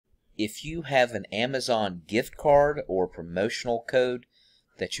if you have an Amazon gift card or promotional code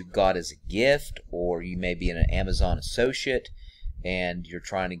that you got as a gift, or you may be an Amazon associate and you're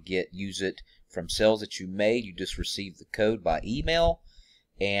trying to use it from sales that you made, you just received the code by email,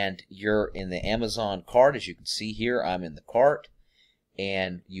 and you're in the Amazon cart. As you can see here, I'm in the cart,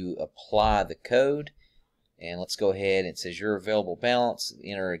 and you apply the code, and let's go ahead, and it says your available balance,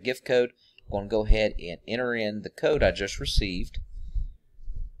 enter a gift code. I'm going to go ahead and enter in the code I just received,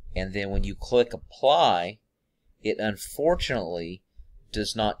 and then when you click apply, it unfortunately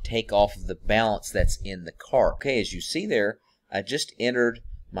does not take off of the balance that's in the cart. Okay, as you see there, I just entered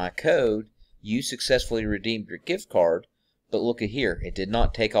my code. You successfully redeemed your gift card, but look at here, it did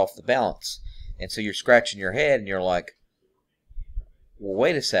not take off the balance. And so you're scratching your head and you're like, well,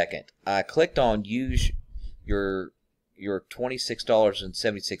 wait a second. I clicked on use your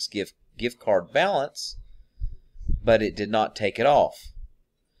 $26.76 gift card balance, but it did not take it off.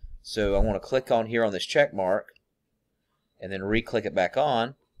 So I want to click on here on this check mark and then re-click it back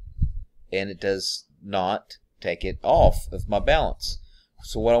on, and it does not take it off of my balance.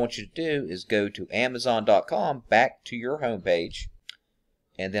 So what I want you to do is go to Amazon.com, back to your home page,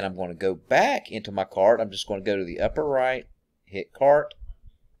 and then I'm going to go back into my cart. I'm just going to go to the upper right, hit cart,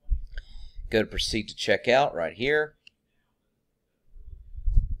 go to proceed to checkout right here,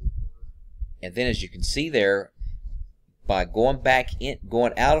 and then as you can see there, by going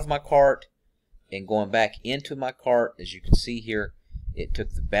out of my cart and going back into my cart, as you can see here, it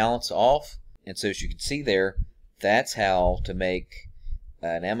took the balance off. And so as you can see there, that's how to make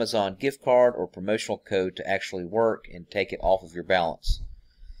an Amazon gift card or promotional code to actually work and take it off of your balance.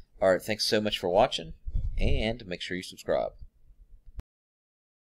 Alright, thanks so much for watching, and make sure you subscribe.